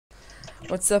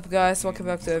What's up, guys? Welcome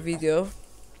back to a video.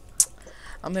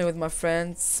 I'm here with my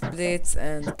friends Blitz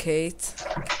and Kate,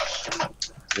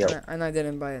 Yo, and I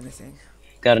didn't buy anything.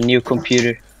 got a new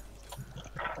computer,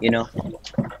 you know.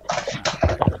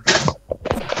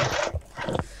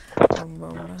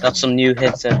 Got some new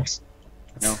headsets,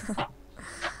 you know.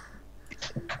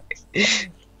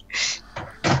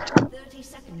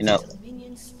 You know.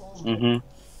 Mhm.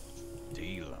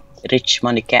 Rich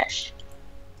money cash.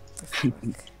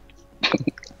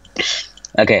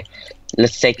 Okay,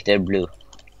 let's take their blue.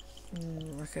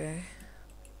 Okay.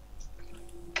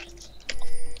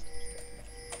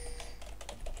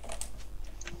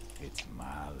 It's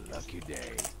my lucky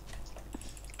day.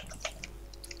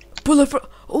 Pull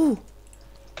up! Oh!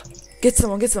 Get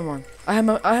someone! Get someone! I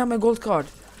have my gold card.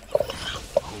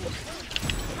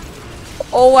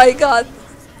 Oh my God!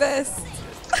 Best.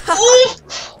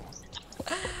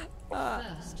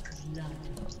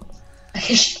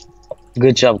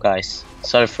 Good job, guys.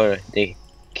 Sorry for the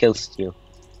kill steal.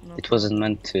 No It wasn't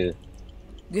meant to.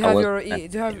 Do you I have was your meant- E?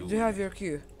 Do you have your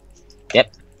Q?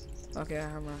 Yep, Okay, I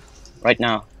have my. right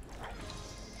now.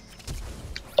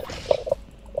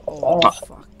 Oh Ah.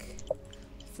 fuck!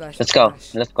 Flash. Let's go.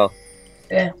 Flash. Let's go.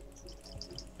 Yeah,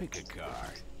 Pick a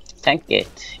card. Tank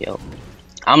it, yo.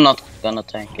 I'm not gonna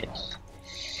tank it.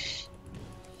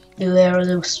 you wear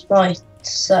those might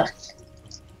suck.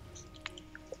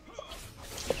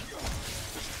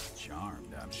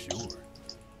 Charmed, I'm sure.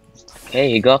 Okay,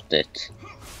 you got it.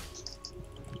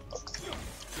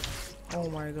 Oh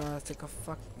my God! I took a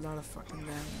lot of fucking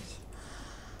damage.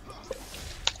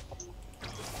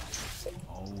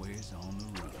 Always on the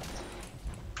run.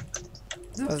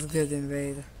 That was good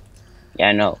invade. Yeah,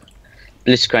 I know.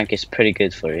 Blitzcrank is pretty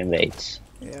good for invades.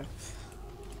 Yeah.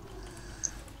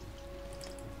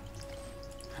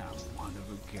 I'm one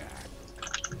of a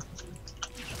kind.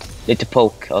 Little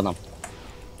poke on them.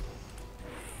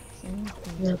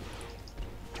 Yeah.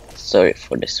 Sorry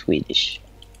for the Swedish.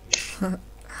 All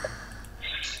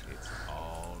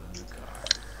in the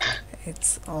card.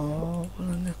 It's all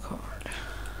in the card.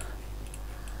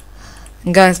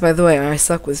 And guys, by the way, I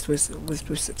suck with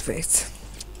Twisted Fate.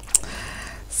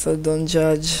 So don't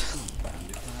judge.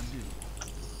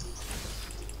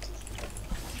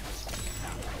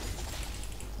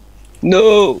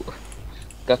 No!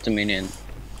 Got the minion.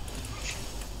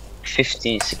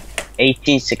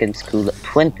 18 seconds cooldown.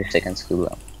 20 seconds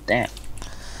cooldown. Damn.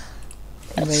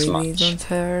 That's Baby, much. don't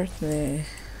hurt me.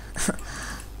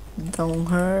 Don't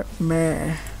hurt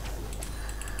me.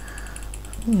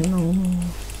 No.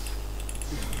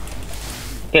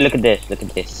 Okay, look at this. Look at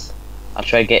this. I'll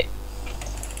try to get.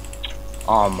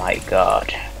 Oh my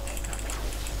god.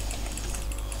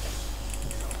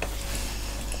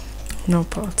 No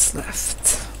pots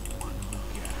left.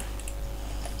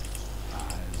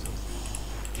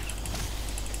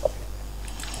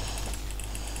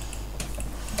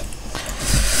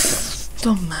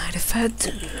 Don't mind if I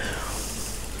do.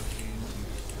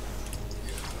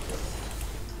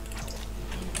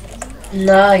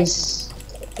 Nice.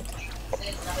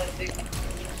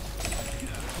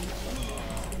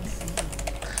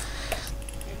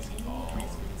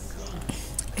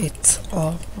 It's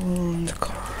all on the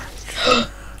card.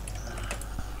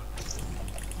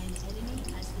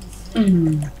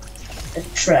 The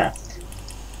trap.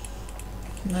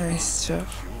 Nice job.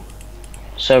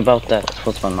 Sorry about that. It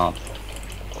was my mom.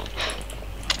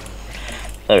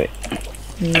 Sorry.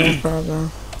 No problem.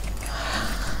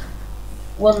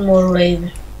 One more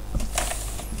wave.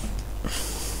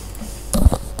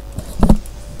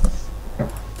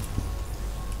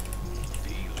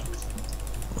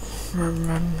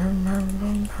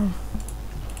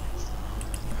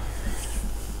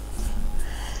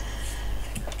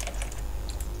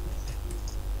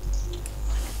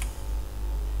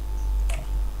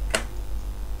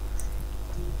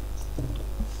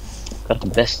 Got the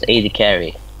best AD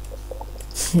carry.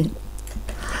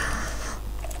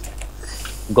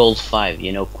 Gold 5,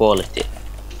 you know, quality.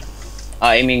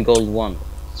 I mean gold 1.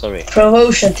 Sorry.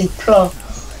 Promotion to pro.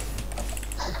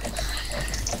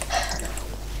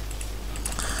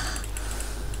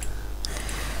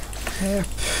 Yep.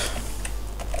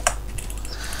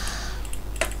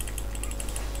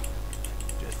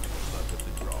 Just luck of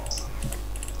the draw.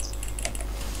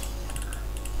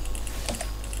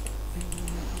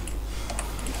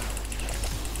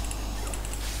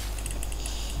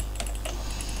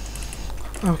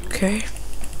 Okay.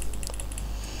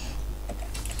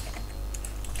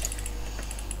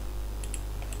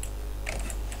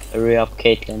 Hurry up,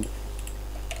 Caitlyn.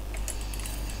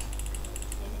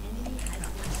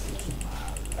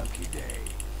 Lucky day.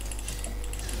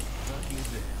 Lucky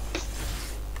them.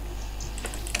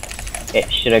 Okay,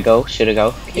 should I go? Should I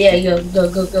go? Yeah,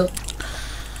 go.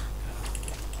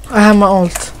 I have my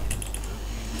ult.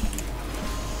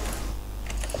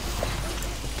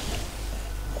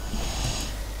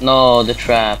 No, the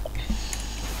trap.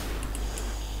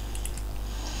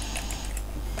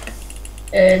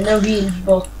 No heal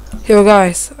bot. Yo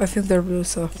guys, I think they're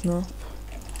blues up, no?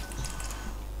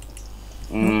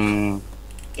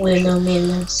 With no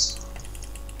minions.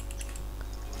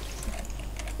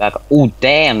 Like, oh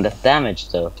damn, that damage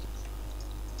though.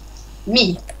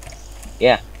 Me?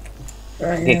 Yeah.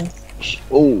 Right Okay. now.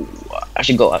 Oh, I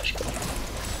should go.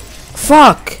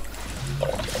 Fuck!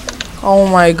 Oh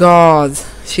my god.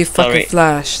 She fucking Sorry.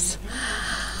 flashed.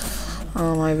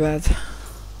 Oh my bad.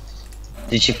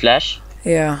 Did she flash?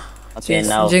 Yeah. Okay, Jinx-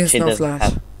 now Jinx she no doesn't flash.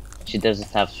 have. She doesn't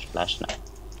have flash now.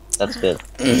 That's good.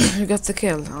 You got the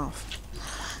kill. Oh.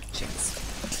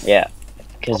 Jinx. Yeah,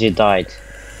 because you died.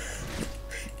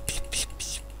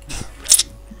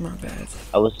 My bad.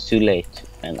 I was too late,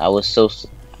 and I was so.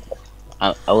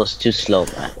 I was too slow,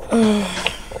 man.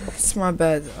 It's my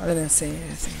bad. I didn't say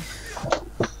anything.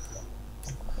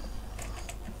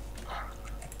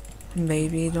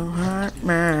 Baby, don't hurt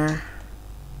me.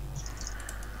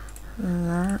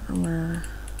 Hurt me.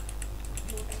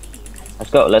 Let's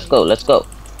go. Let's go. Let's go.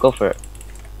 Go for it.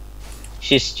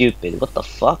 She's stupid. What the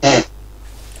fuck?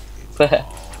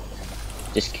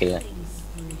 Just kill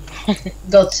her.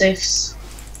 Got 6.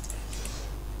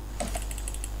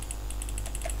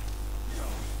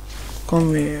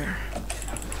 Come here.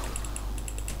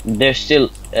 There's still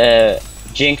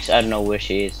Jinx. I don't know where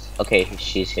she is. Okay,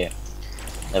 she's here.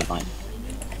 Never mind.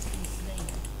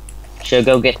 Should I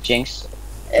go get Jinx?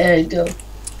 Go.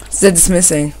 Zed's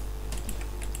missing.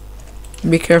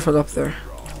 Be careful up there.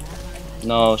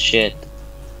 No shit.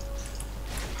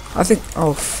 I think.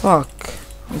 Oh fuck!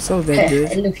 I'm so dead,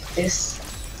 dude. Look at this.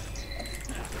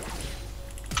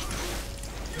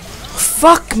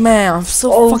 Fuck, man! I'm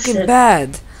so Oh, fucking shit.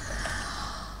 bad.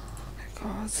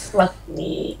 God. Let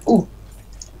me. Ooh.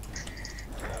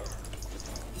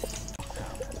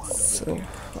 So.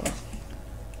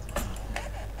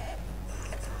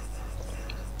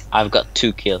 I've got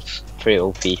 2 kills. Pretty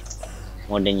OP.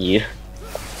 More than you.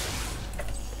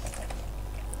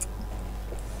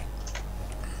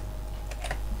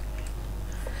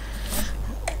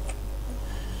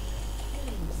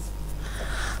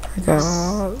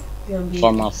 God. Gonna be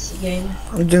Form up. this game.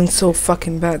 I'm doing so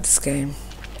fucking bad this game.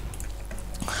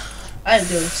 I'm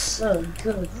doing so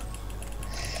good.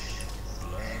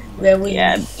 We're winning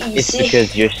Yeah, it's easy.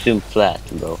 because you're so flat,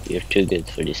 bro. You're too good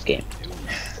for this game.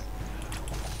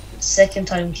 Second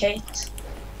time Kate.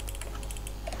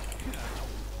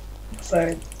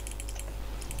 Third.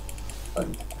 Oh,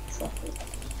 fuck it.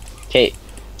 Okay,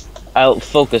 I'll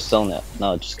focus Sona.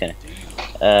 No, just kidding.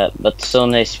 But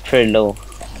Sona is pretty low.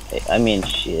 I mean,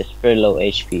 she is pretty low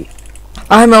HP.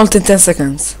 I have my ult in 10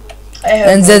 seconds. I have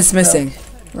And no Zed's clue. missing.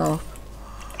 No.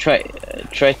 Try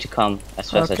to come as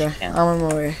fast as Okay, you can. I'm on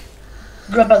my way.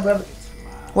 Grab it.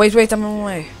 Wait, I'm on my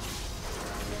way.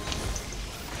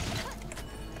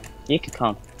 You can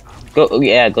come. Go.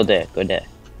 Yeah, go there. Go there.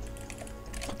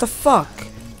 What the fuck?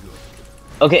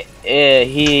 Okay.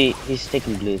 He's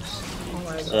taking blues. Oh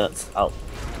my So god. I'll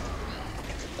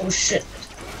Oh shit.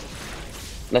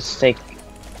 let's take.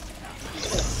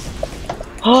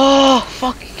 Oh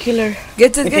fuck! Killer.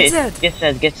 Get it, Okay, get it! get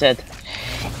set. Get set.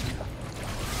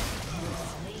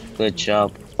 Good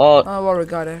job. Oh, Oh, well, we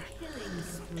got her.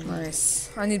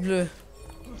 Nice. I need blue.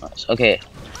 nice. Okay.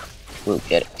 We'll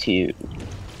get it to you.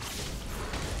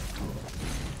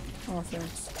 Oh,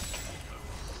 thanks.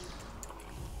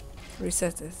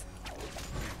 Reset it.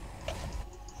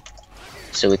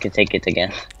 So we can take it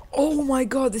again. Oh my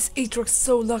god, this Aatrox is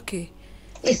so lucky.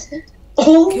 Is it?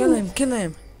 Oh! Kill him, kill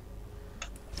him.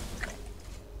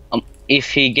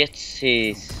 If he gets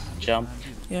his jump,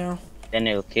 Yeah. then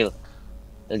he'll kill.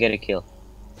 He'll get a kill.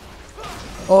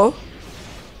 Oh?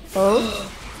 Oh?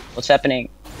 What's happening?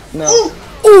 No.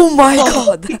 Oh my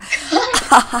god!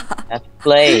 That's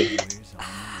play.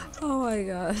 Oh my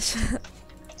gosh.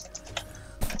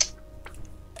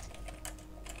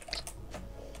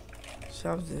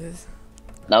 Shove this.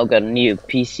 Now got a new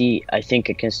PC. I think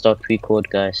I can start record,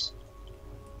 guys.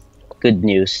 Good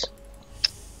news.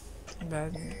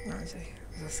 Bad news. No,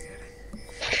 just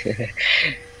kidding.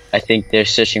 I think they're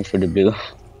searching for the blue.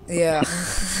 Yeah.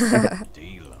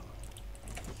 Deal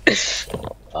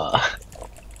 'em.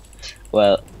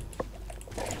 Well.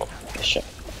 Sure.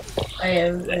 I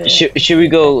have. Should we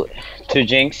go to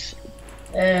Jinx?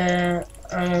 My.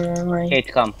 Kate,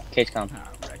 come. Kate, come.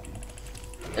 I reckon.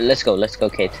 Let's go,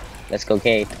 Kate. Let's go,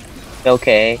 Kate.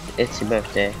 Okay, it's your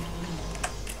birthday.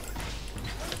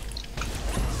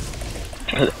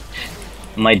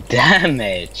 My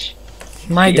damage.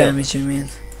 My Yeah. damage, you mean?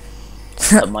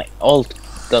 My ult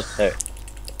got her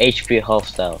HP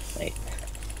half down, mate.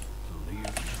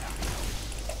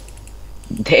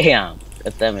 Damn,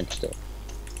 that damage though.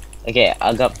 Okay,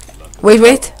 I got.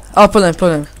 Wait. Oh, pull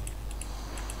him.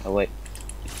 Oh wait.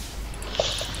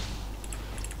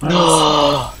 We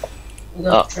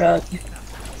got drug.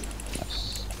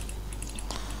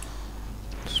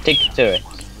 Take the turret.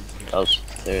 I'll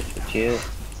turret with you.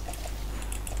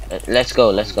 Let's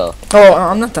go. Oh,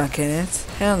 I'm not tanking it.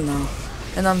 Hell no.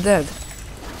 And I'm dead.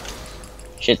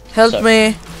 Shit. Help sorry.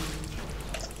 me.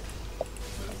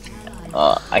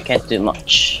 I can't do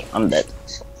much. I'm dead.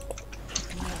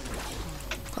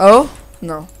 Oh?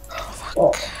 No.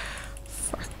 Oh,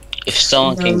 If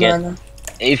someone no can get, mana.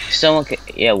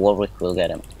 yeah, Warwick will get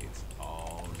him.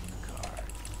 All in the card.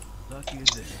 Lucky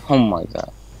as it. Oh my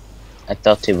god. I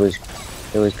thought he was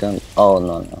going. Oh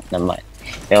no, never mind.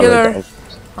 He Killer. already-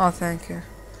 Oh, thank you.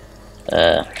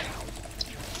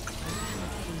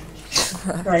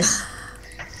 Nice.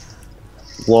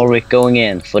 Warwick going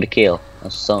in for the kill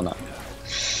on Sona.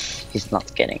 He's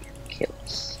not getting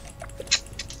kills.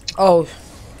 Oh.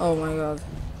 Oh my god.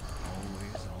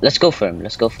 Let's go for him.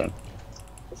 Let's go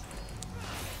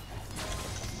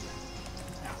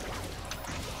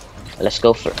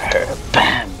for her.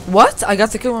 Bam. What? I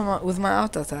got the kill with my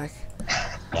auto attack.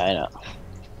 Yeah, I know.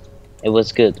 It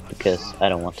was good because I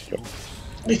don't want to kill.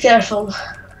 Be careful.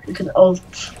 You can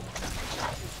ult.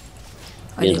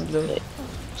 I need blue.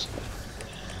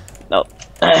 No.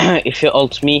 If you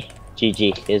ult me,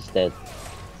 GG, he's dead.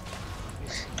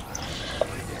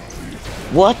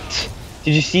 What?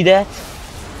 Did you see that?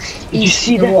 Did you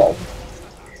see the that? wall.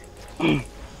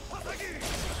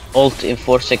 Ult in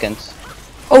 4 seconds.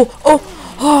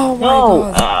 Oh my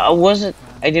No, god.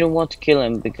 I didn't want to kill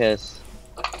him because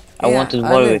I Yeah, wanted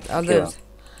I Warwick lived, I to kill him. lived.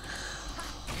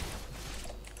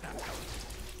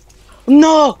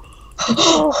 No!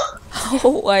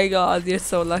 Oh my god, you're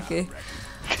so lucky.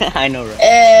 I know,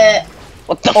 right?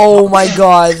 What the Oh my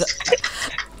god.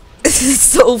 This is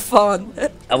so fun.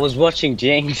 I was watching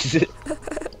James.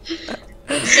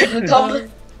 We come.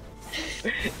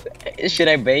 Should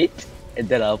I bait? And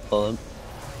then I'll pull him.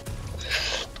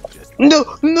 No,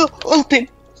 ult him!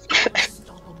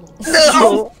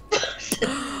 No!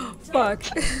 Fuck.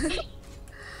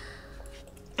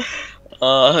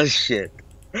 Oh shit.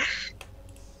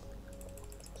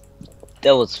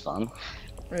 That was fun.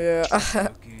 Yeah. I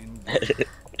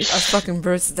fucking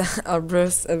burst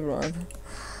everyone.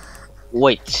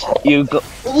 Wait, you go.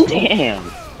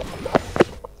 Damn!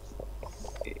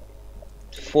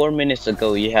 4 minutes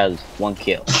ago you had 1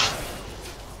 kill.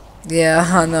 Yeah,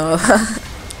 I know.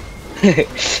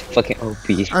 Fucking OP.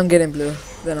 I'm getting blue.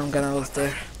 Then I'm gonna ult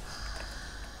there.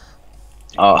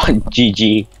 Oh,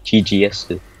 GG.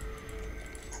 GG,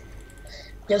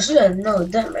 Yasu had no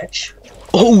damage.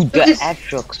 Oh, the Look at-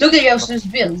 Atrox. Look at Yasu's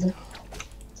build.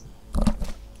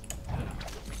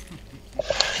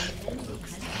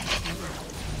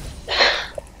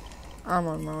 I'm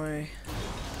on my way.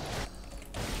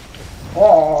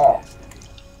 Oh.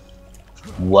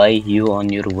 Why you on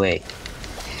your way?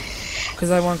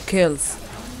 Cause I want kills.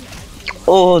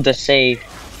 Oh, the save.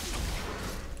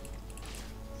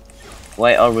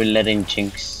 Why are we letting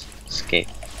Jinx escape?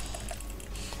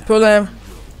 Pull him.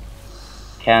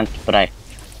 Can't, but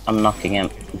I'm knocking him.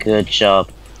 Good job.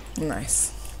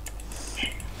 Nice.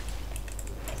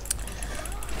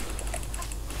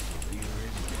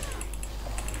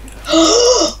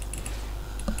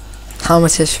 How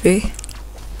much HP?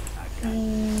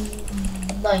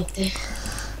 90.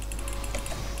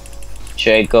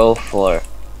 Should I go for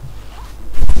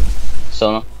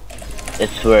Sona?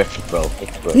 It's worth it, bro.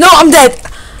 It's worth it. No, I'm dead.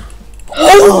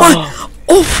 Oh my.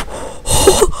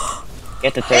 Oh.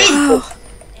 Get the turret.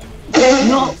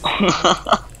 No!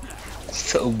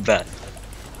 So bad.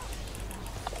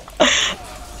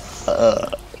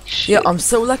 Yeah, I'm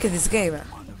so lucky this game.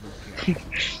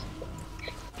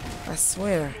 I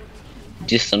swear.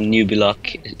 Just some newbie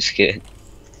luck. It's good.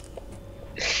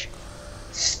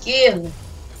 Skill.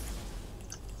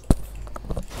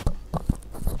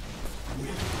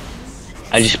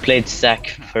 I just played Zac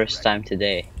first time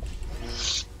today,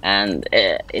 and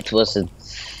it wasn't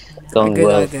A going good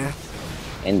well idea.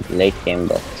 in the late game,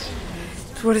 but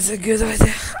What is a good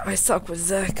idea? I suck with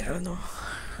Zac. I don't know.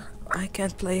 I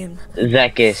can't play him.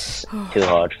 Zac is too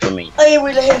hard for me. I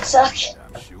really hate Zac.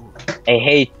 I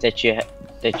hate that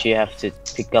you have to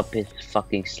pick up his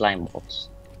fucking slime balls.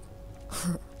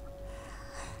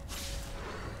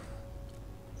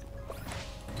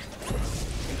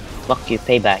 Fuck you,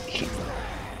 payback.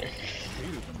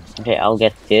 Okay, I'll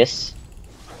get this.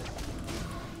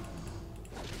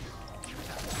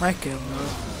 My kill,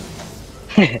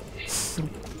 no.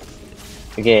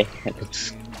 Okay,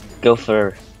 let's go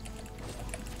for.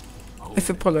 If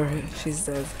you pull her, she's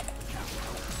dead.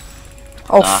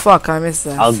 Oh Ah. fuck, I missed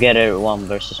that. I'll get her 1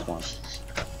 versus 1.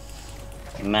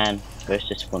 Man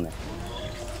versus woman.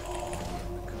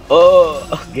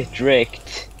 Oh, get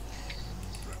wrecked.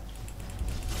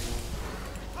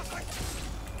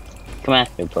 Come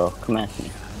at me, bro. Come at me.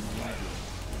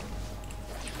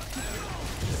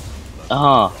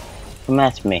 Oh, come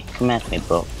at me. Come at me,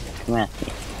 bro. Come at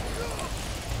me.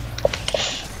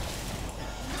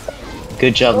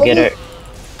 Good job, get her.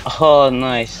 Oh,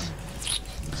 nice.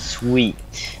 Sweet.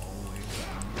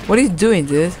 What are you doing,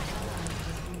 dude?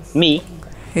 Me?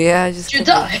 Yeah, I just You killed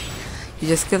die. You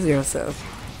just killed yourself.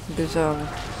 Good job.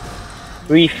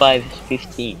 3, 5,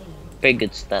 15. Very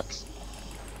good stats.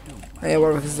 Yeah,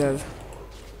 Warwick is dead.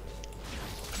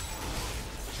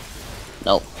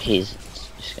 No, he's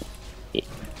just gonna.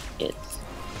 It's.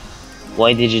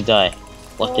 Why did you die?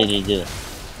 What did you do?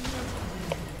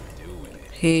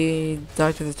 He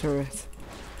died to the turret.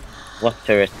 What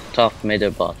turret? Top, mid,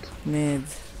 or bot? Mid.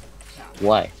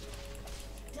 Why?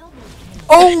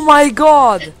 Oh my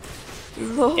god!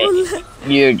 LOL.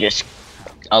 You're just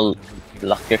a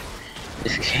lucker.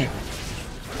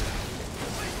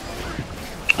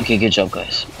 Okay, good job,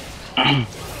 guys.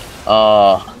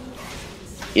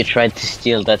 You tried to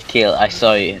steal that kill. I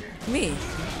saw you. Me?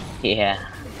 Yeah.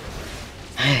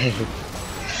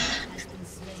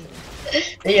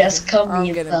 They just come I'm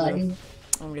in getting time.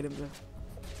 I'm getting blue.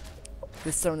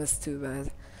 This zone is too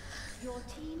bad.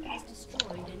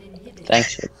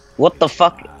 Thanks. What the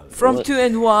fuck? From What? 2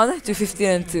 and 1 to 15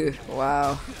 and 2.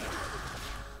 Wow.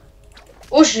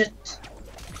 Oh shit.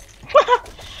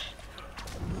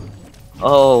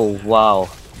 Oh wow.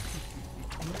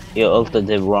 You ulted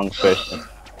the wrong person.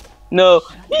 No,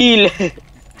 heal.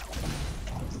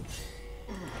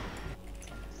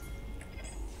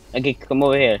 Okay, come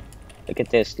over here. Look at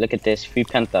this. Look at this. Free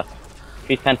penta.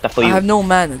 Free penta for I you. have no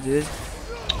mana, dude.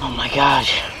 Oh my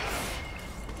gosh.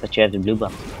 But you have the blue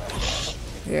buff.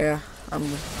 Yeah, I'm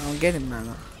getting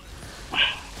mana.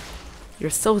 You're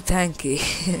so tanky.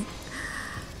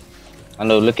 Oh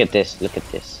no, look at this. Look at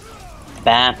this.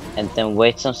 Bam, and then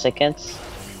wait some seconds.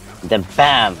 Then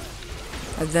bam.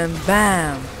 And then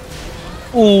bam.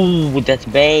 Ooh, that's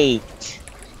bait.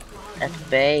 That's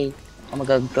bait. Oh my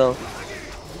god, go.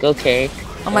 Go, Kate.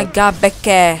 Oh my god,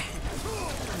 Becky.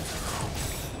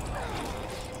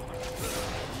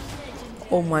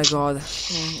 Oh my god.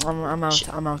 I'm out.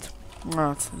 I'm out. I'm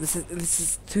out. This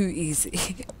is too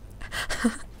easy.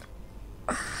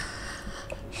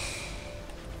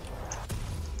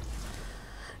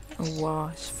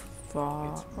 Wash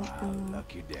for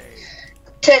Lucky day.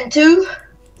 10-2.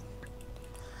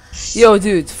 Yo,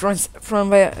 dude, from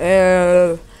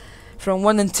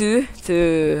 1 and 2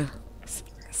 to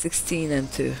 16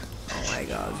 and 2. Oh my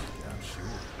god.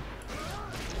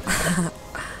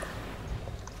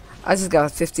 I just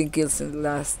got 15 kills in the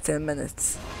last 10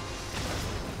 minutes.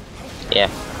 Yeah.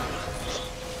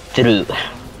 True.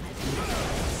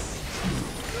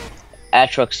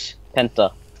 Atrox,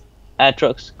 Penta.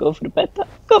 Atrox, go for the Penta.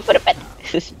 Go for the Penta.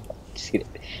 Just kidding.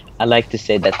 I like to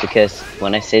say that because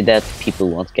when I say that, people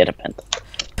won't get a Penta.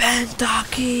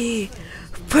 Pentaki!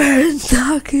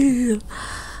 Pentaki!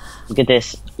 Look at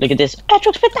this. Look at this.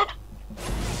 Atrox Penta!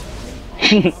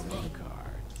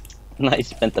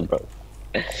 Nice Penta, bro.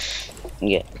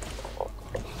 Yeah.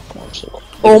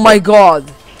 Oh my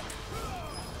god!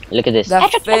 Look at this. That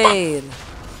Atrox Penta! fail!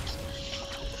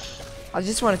 I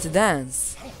just wanted to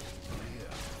dance.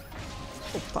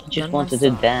 Just wanted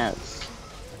to dance.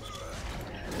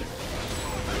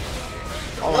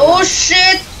 Oh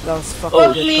shit. That was fucking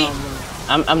Oh, good me.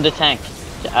 combo. I'm the tank.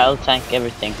 I'll tank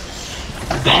everything.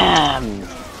 Bam!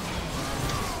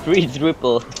 3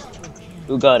 triple.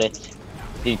 Who got it?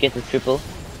 Did you get the triple?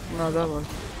 No, that one.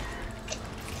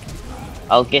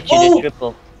 I'll get you Oh! the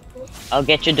triple. I'll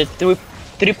get you the triple.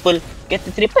 Get the triple. Get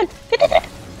the triple.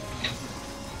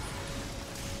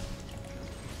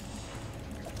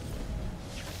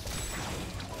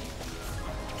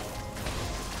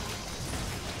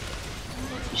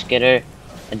 Just get her,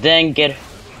 and then get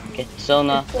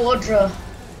Sona. Audra.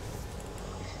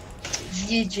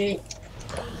 GG.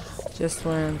 Just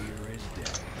win.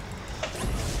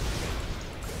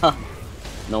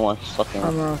 No one's fucking.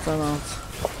 I'm out, I'm out.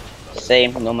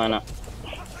 Same, no mana.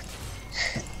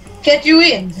 Get you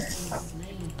in.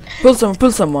 Pull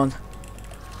someone.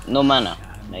 No mana,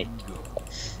 mate.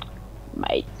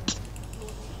 Mate.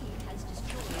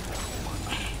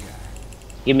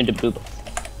 Give me the blue buff.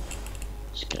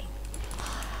 Just kidding.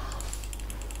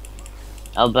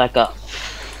 I'll back up.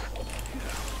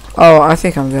 Oh, I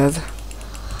think I'm dead.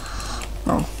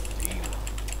 Lucky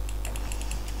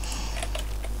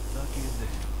as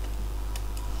this.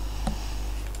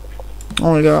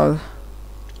 Oh my god.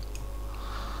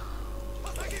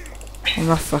 I'm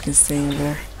not fucking staying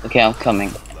there. Okay, I'm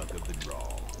coming. Luck of the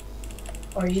draw.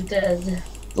 Are you dead?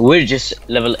 We're just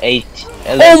level 8.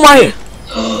 Oh my!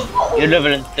 You're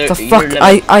level 30. The fuck?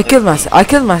 I killed myself. I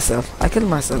killed myself. I killed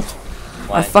myself.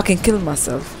 I Why? fucking killed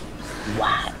myself.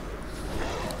 Why?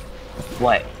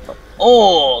 Why?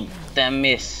 Oh, that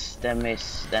miss. That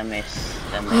miss. That miss.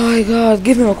 That miss. Oh my god,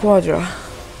 give me a quadra.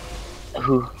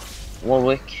 Who?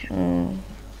 Warwick? Mm.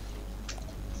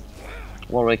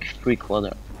 Warwick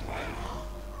 3/4.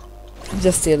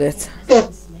 Just steal it.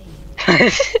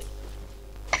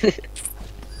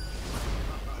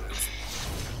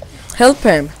 Help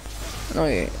him. No,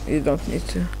 you don't need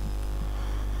to.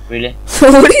 Really?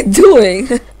 What are you doing?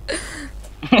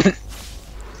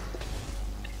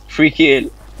 Free kill.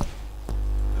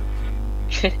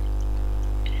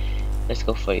 Let's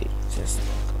go fight. Just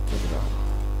pick it up.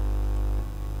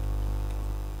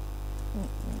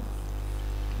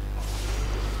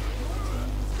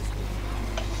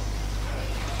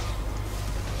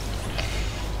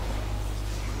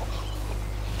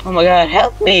 Oh my god,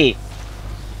 help me!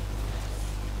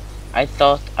 I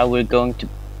thought I was going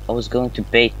to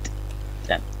bait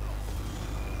them.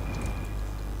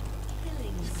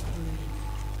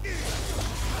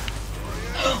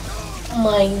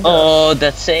 My god. Oh,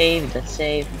 that save, that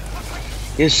save.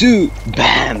 Yasu!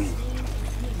 Bam!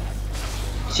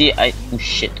 See, oh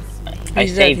shit. I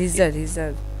He's dead, saved. he's dead, he's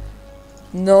dead.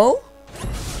 No?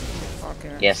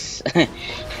 Okay. Yes.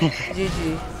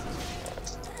 GG.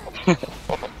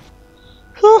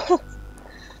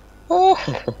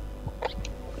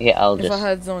 Yeah, I'll If I just.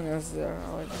 had Zonia's there, I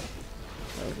would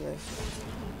live.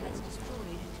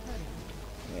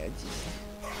 Yeah,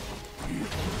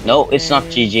 GG. No, it's not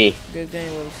GG. Good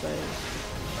game, well played.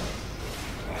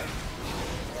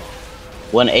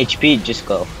 1 HP, just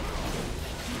go.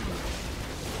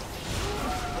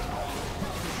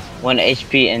 1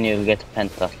 HP and you'll get a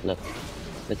penta. Look.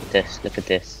 Look at this, look at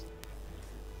this.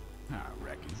 I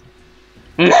reckon.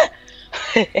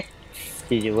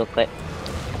 GG, well played.